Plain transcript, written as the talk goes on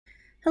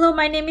Hello,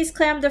 my name is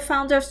Clay. I'm the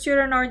founder of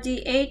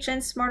StudentRDH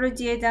and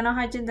SmarterDA Dental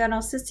Hygiene Dental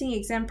Assisting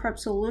Exam Prep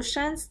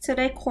Solutions.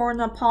 Today,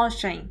 coronal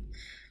polishing.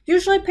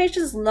 Usually,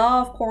 patients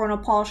love coronal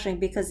polishing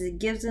because it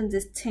gives them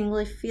this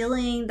tingly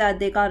feeling that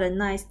they got a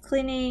nice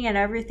cleaning and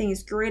everything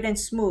is great and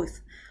smooth.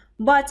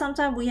 But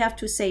sometimes we have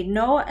to say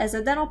no. As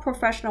a dental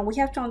professional, we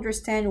have to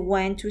understand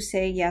when to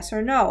say yes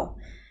or no.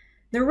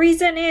 The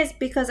reason is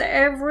because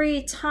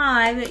every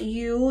time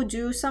you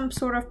do some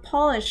sort of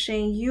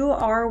polishing, you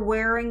are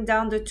wearing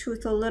down the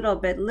tooth a little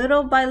bit,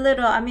 little by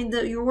little. I mean,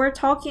 you were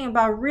talking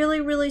about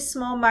really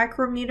small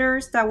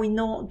micrometers that we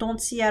don't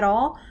see at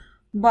all,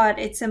 but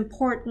it's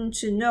important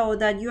to know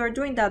that you are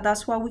doing that.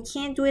 That's why we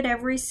can't do it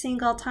every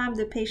single time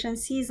the patient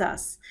sees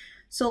us.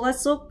 So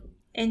let's look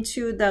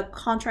into the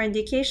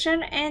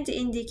contraindication and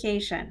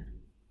indication.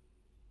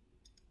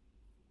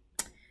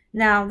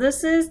 Now,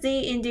 this is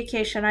the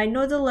indication. I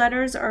know the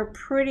letters are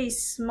pretty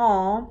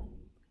small.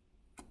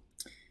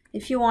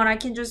 If you want, I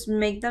can just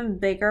make them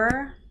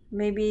bigger.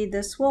 Maybe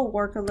this will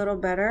work a little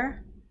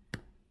better.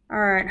 All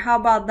right, how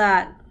about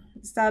that?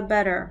 Is that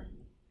better?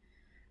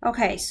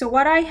 Okay, so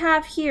what I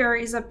have here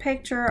is a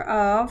picture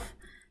of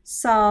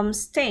some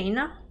stain.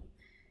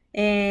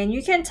 And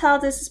you can tell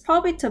this is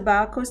probably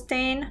tobacco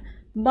stain,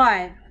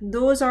 but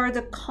those are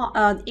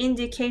the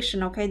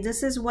indication, okay?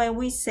 This is when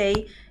we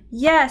say,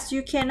 yes,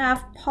 you can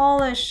have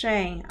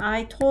polishing.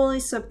 I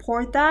totally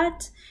support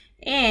that,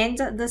 and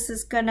this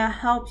is gonna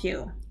help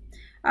you.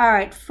 All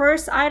right,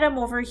 first item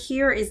over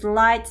here is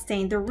light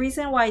stain. The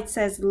reason why it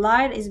says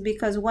light is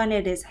because when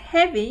it is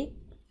heavy,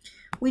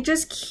 we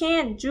just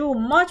can't do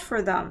much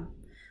for them.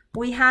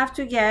 We have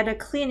to get a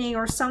cleaning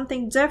or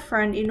something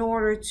different in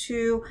order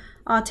to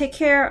take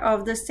care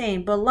of the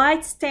stain. But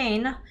light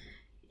stain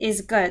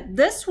is good.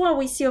 This one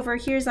we see over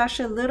here is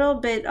actually a little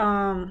bit,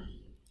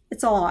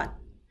 it's a lot.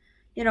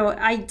 You know,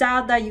 I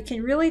doubt that you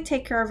can really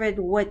take care of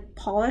it with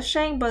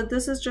polishing, but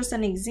this is just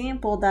an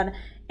example that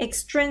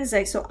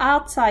extrinsic, so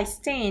outside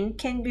stain,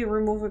 can be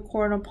removed with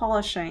coronal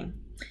polishing.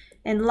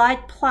 And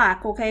light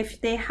plaque, okay,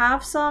 if they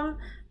have some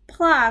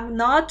plaque,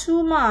 not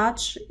too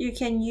much, you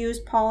can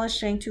use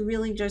polishing to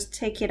really just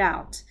take it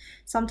out.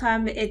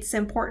 Sometimes it's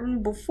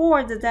important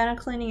before the dental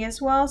cleaning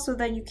as well, so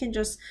that you can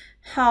just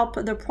help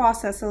the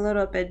process a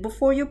little bit.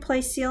 Before you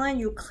place sealant,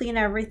 you clean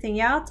everything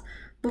out.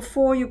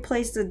 Before you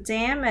place the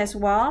dam as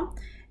well,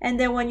 and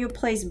then when you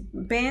place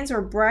bands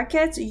or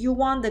brackets, you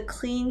want the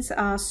clean,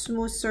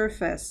 smooth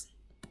surface.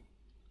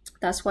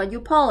 That's what you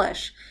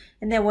polish.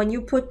 And then when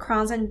you put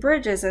crowns and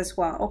bridges as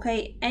well,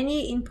 okay,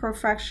 any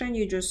imperfection,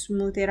 you just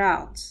smooth it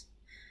out.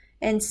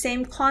 And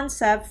same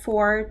concept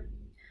for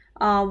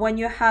when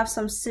you have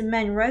some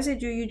cement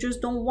residue, you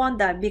just don't want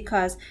that,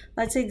 because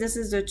let's say this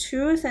is the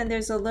tooth and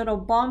there's a little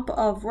bump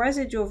of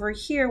residue over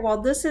here.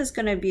 Well, this is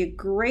going to be a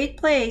great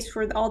place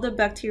for all the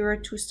bacteria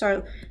to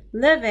start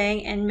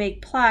living and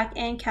make plaque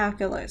and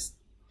calculus.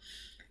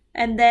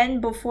 And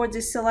then before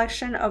the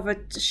selection of a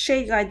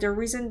shade guide, the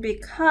reason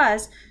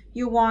because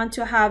you want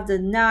to have the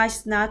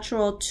nice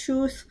natural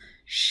tooth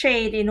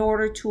shade in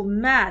order to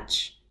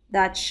match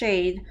that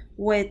shade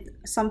with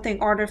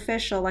something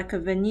artificial like a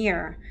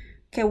veneer.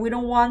 Okay, we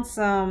don't want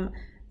some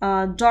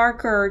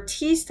darker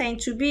tea stain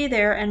to be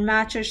there and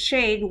match a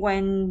shade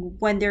when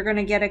they're going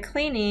to get a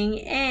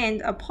cleaning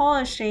and a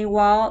polishing,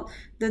 while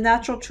the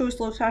natural tooth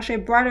looks actually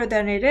brighter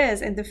than it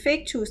is, and the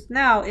fake tooth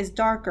now is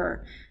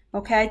darker.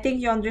 Okay, I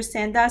think you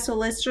understand that. So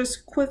let's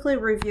just quickly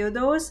review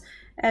those.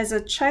 As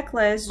a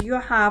checklist, you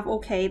have,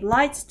 okay,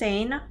 light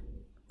stain,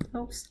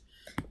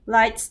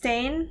 light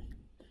stain,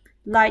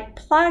 light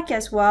plaque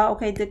as well.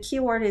 Okay, the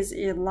keyword is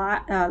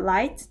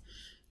light.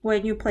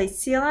 When you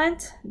place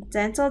sealant,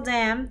 dental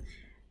dam,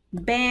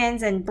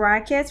 bands and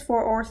brackets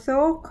for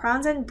ortho,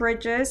 crowns and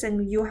bridges,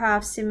 and you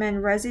have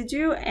cement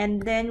residue,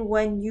 and then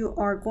when you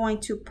are going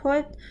to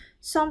put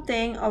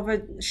something of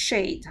a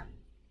shade.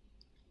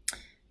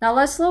 Now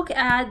let's look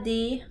at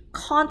the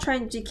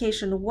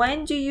contraindication.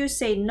 When do you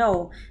say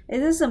no?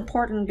 It is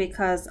important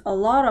because a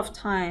lot of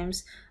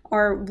times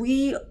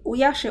we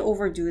actually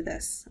overdo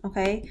this,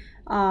 okay?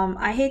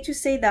 I hate to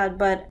say that,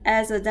 but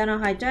as a dental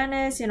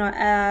hygienist, you know,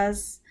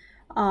 as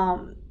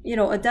you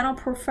know, a dental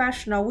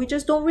professional, we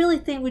just don't really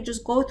think, we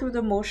just go through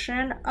the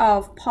motion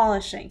of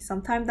polishing.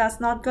 Sometimes that's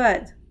not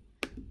good.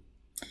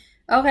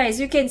 Okay, as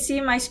you can see,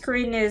 my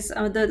screen is,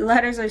 the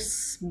letters are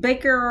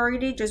bigger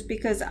already just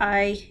because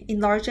I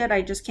enlarged it.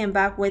 I just came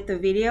back with the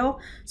video.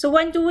 So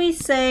when do we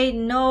say,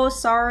 no,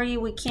 sorry,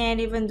 we can't,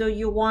 even though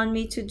you want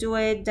me to do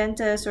it,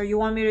 dentist, or you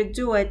want me to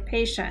do it,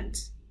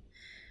 patient?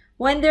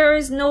 When there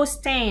is no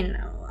stain,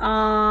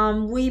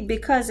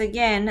 because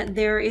again,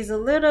 there is a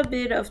little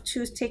bit of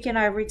tooth taken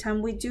out every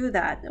time we do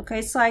that. Okay,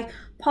 it's like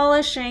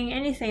polishing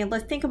anything.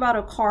 Let's think about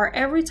a car.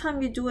 Every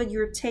time you do it,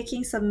 you're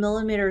taking some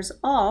millimeters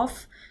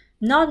off,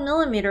 not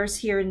millimeters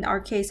here in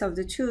our case of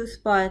the tooth,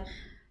 but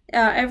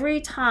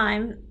every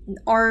time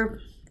our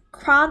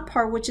crown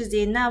part, which is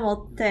the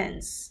enamel,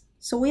 thins.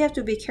 So we have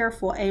to be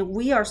careful, and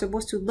we are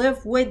supposed to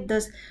live with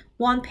this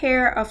one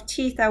pair of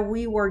teeth that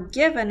we were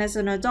given as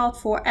an adult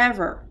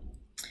forever.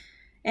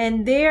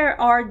 And there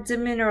are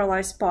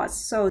demineralized spots.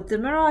 So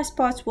demineralized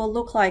spots will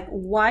look like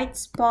white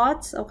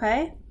spots,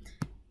 okay,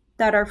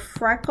 that are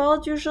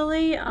freckled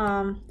usually.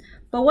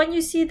 But when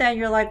you see that,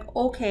 you're like,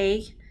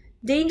 okay,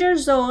 danger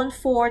zone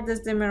for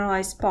this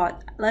demineralized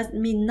spot. Let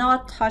me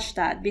not touch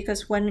that,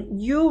 because when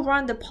you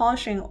run the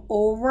polishing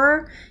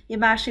over, you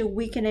might actually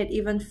weaken it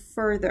even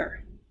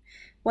further.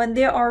 When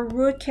there are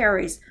root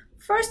caries,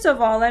 first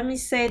of all, let me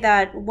say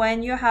that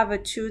when you have a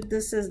tooth,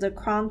 this is the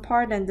crown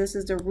part and this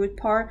is the root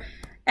part.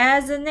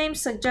 As the name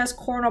suggests,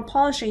 coronal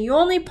polishing, you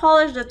only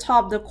polish the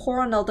top, the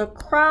coronal, the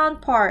crown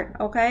part,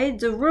 okay?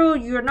 The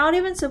root, you're not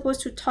even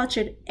supposed to touch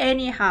it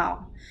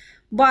anyhow.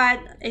 But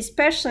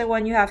especially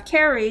when you have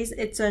caries,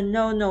 it's a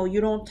no-no. You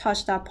don't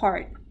touch that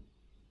part.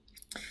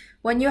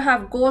 When you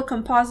have gold,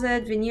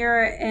 composite,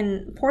 veneer,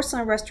 and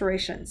porcelain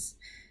restorations.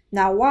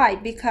 Now, why?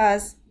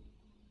 Because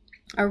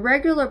a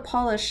regular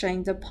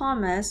polishing, the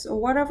pumice or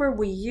whatever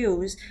we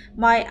use,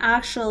 might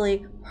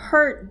actually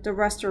hurt the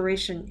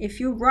restoration. If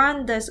you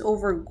run this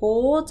over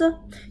gold,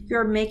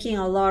 you're making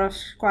a lot of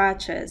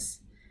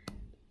scratches.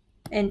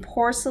 And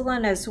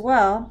porcelain as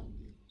well,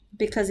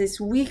 because it's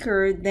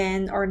weaker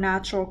than our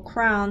natural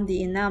crown,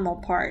 the enamel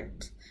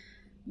part.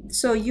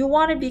 So you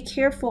want to be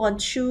careful and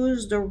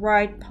choose the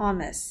right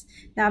pumice.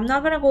 Now, I'm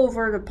not going to go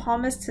over the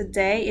pumice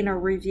today in a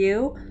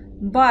review,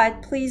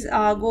 but please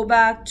go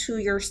back to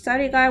your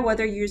study guide,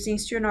 whether you're using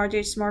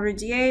StudentRDH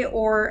SmarterDA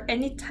or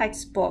any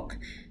textbook.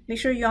 Make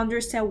sure you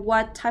understand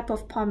what type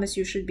of pumice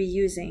you should be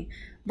using.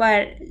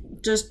 But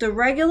just the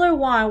regular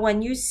one,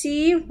 when you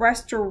see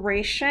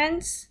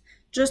restorations,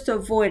 just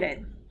avoid it.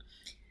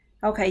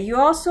 Okay, you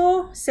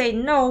also say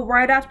no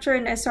right after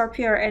an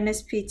SRP or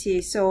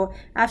NSPT. So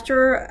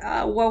after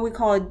what we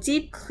call a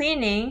deep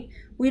cleaning,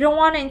 we don't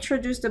want to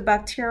introduce the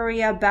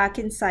bacteria back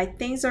inside.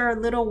 Things are a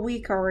little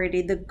weak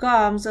already. The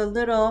gums are a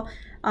little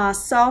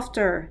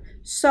softer.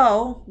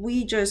 So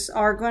we just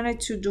are going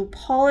to do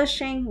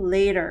polishing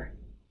later.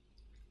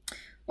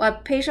 A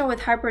patient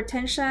with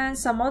hypertension,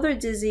 some other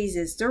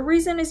diseases. The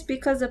reason is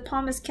because the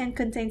pumice can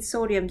contain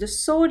sodium. The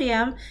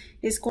sodium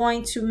is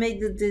going to make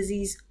the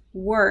disease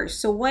worse.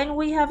 So when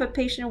we have a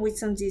patient with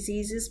some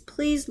diseases,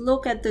 please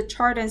look at the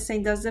chart and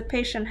say, does the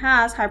patient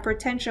has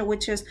hypertension,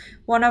 which is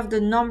one of the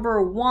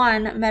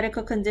 #1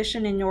 medical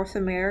condition in North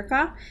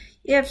America?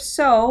 If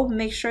so,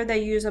 make sure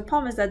that you use a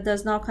pumice that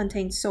does not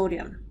contain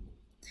sodium.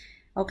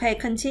 Okay,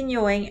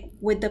 continuing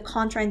with the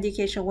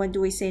contraindication. When do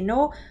we say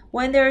no?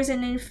 When there is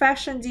an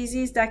infection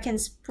disease that can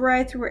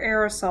spread through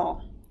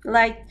aerosol,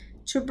 like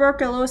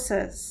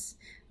tuberculosis,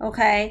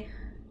 okay?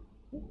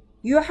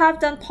 You have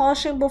done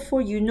polishing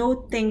before, you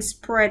know things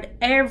spread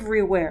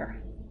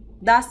everywhere.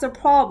 That's the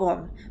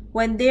problem.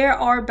 When there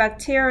are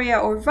bacteria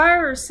or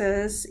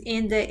viruses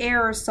in the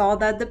aerosol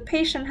that the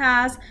patient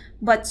has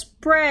but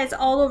spreads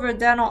all over the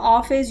dental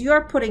office,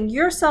 you're putting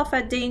yourself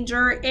at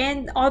danger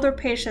and other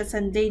patients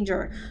in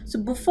danger.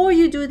 So before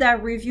you do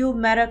that, review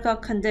medical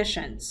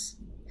conditions.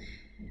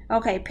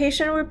 Okay,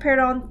 patient with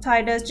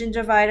periodontitis,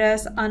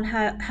 gingivitis,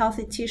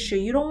 unhealthy tissue.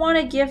 You don't want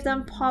to give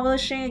them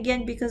polishing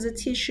again because the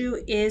tissue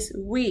is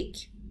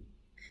weak.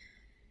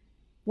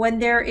 When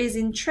there is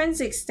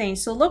intrinsic stain,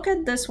 so look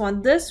at this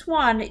one. This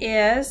one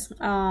is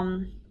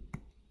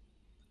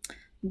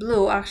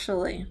blue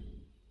actually.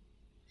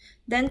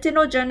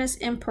 Dentinogenes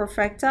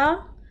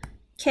imperfecta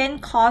can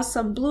cause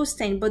some blue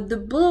stain, but the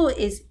blue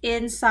is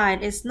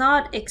inside, it's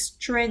not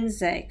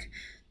extrinsic.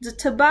 The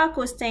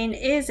tobacco stain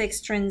is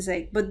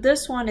extrinsic, but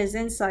this one is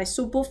inside.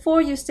 So before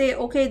you say,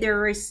 okay,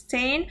 there is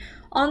stain,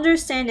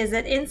 understand, is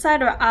it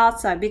inside or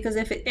outside? Because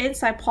if it's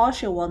inside,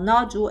 polishing will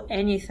not do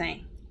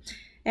anything.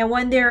 And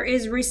when there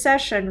is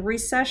recession,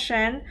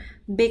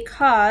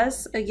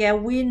 because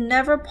again, we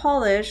never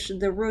polish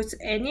the roots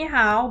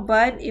anyhow,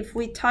 but if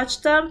we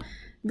touch them,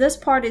 this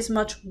part is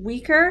much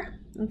weaker,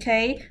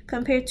 okay,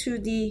 compared to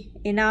the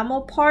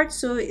enamel part,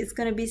 so it's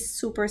going to be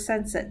super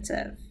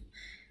sensitive.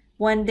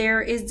 When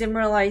there is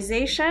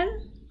demineralization,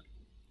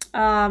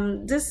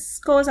 this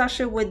goes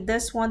actually with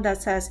this one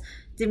that says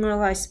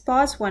demineralized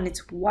spots when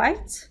it's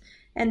white.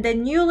 And the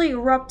newly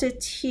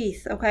erupted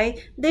teeth,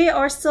 okay, they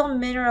are still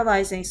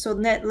mineralizing, so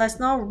let's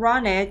not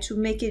run it to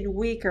make it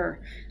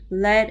weaker.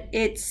 Let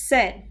it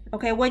sit.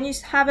 Okay, when you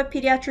have a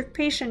pediatric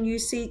patient, you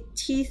see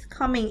teeth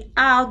coming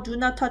out, do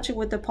not touch it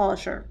with the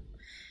polisher.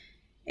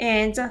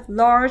 And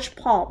large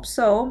pulp.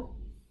 So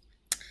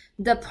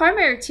the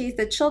primary teeth,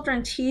 the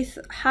children's teeth,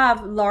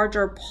 have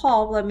larger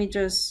pulp. Let me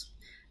just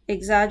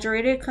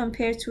exaggerate it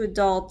compared to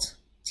adult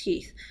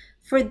teeth.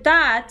 For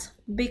that,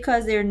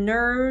 because their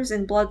nerves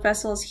and blood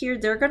vessels here,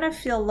 they're going to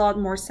feel a lot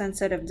more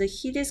sensitive. The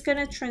heat is going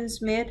to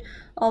transmit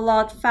a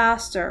lot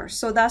faster.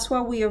 So that's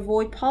why we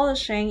avoid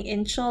polishing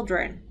in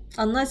children,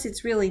 unless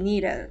it's really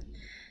needed.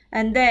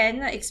 And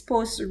then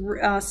exposed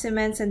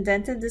cements and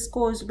dentin. This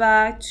goes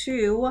back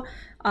to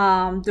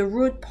the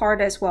root part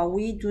as well.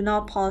 We do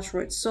not polish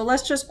roots. So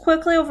let's just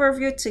quickly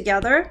overview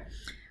together.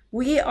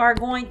 We are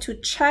going to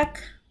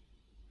check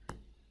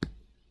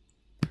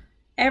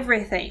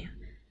everything.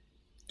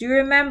 Do you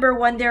remember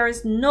when there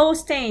is no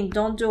stain,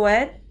 don't do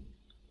it.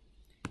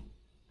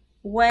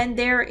 when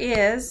there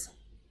is,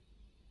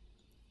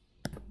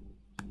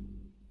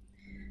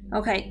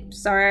 okay,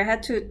 sorry, I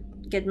had to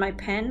get my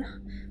pen.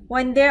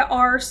 When there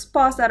are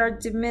spots that are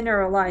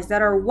demineralized,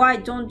 that are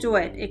white, don't do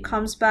it. It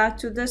comes back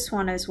to this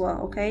one as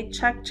well, okay?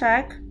 Check,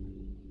 check.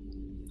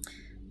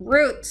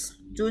 Roots,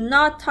 do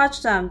not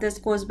touch them. This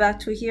goes back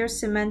to here,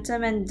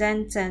 cementum and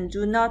dentin.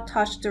 Do not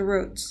touch the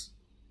roots.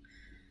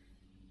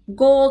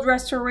 Gold,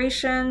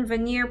 restoration,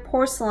 veneer,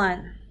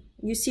 porcelain.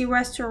 You see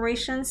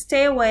restoration,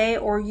 stay away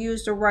or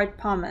use the right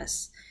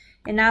pumice.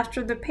 And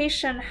after the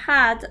patient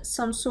had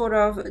some sort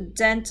of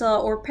dental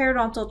or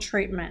periodontal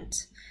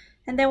treatment.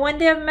 And then when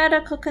they have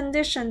medical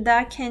condition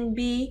that can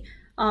be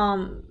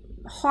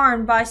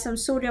harmed by some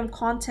sodium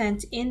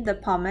content in the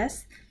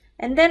pumice,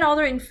 and then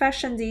other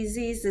infection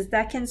diseases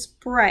that can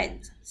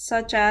spread,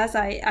 such as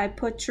I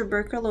put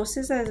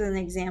tuberculosis as an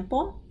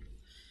example.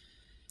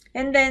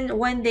 And then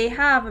when they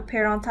have a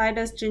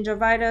periodontitis,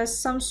 gingivitis,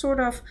 some sort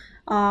of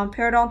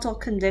periodontal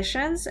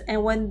conditions,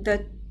 and when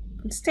the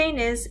stain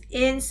is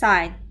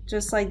inside,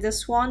 just like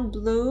this one,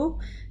 blue,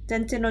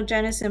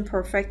 dentinogenesis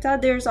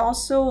imperfecta. There's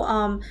also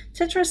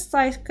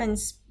tetracycline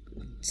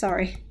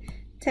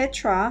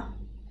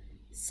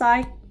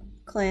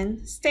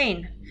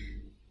stain.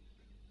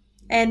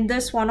 And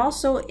this one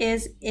also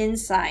is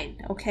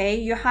inside, okay?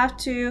 You have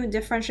to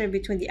differentiate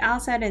between the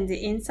outside and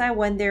the inside.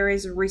 When there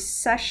is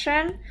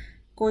recession,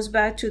 goes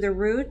back to the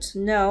root,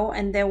 no.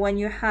 And then when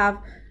you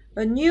have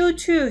a new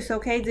tooth,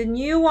 okay, the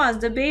new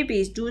ones, the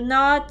babies, do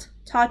not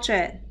touch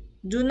it.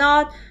 Do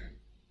not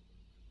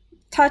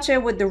touch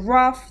it with the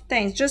rough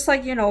things, just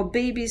like, you know,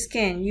 baby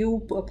skin.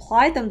 You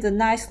apply them the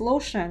nice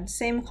lotion,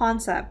 same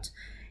concept.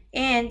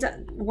 And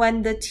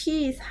when the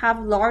teeth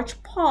have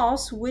large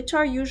pulse, which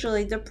are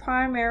usually the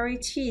primary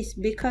teeth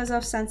because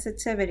of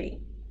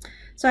sensitivity.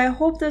 So I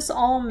hope this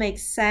all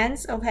makes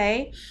sense,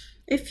 okay?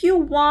 If you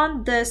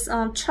want this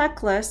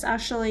checklist,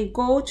 actually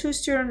go to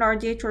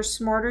StudentRDH or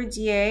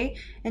SmarterDA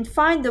and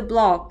find the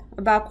blog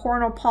about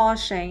coronal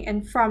polishing.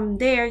 And from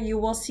there, you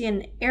will see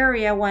an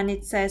area when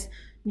it says,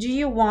 do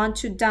you want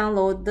to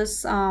download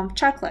this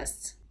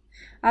checklist?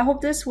 I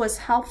hope this was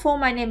helpful.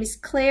 My name is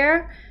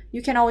Claire.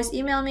 You can always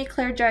email me,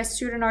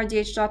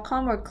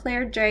 clairej@studentrdh.com or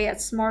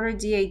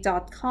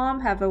clairej@smarterda.com.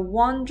 Have a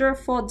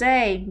wonderful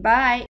day.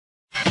 Bye.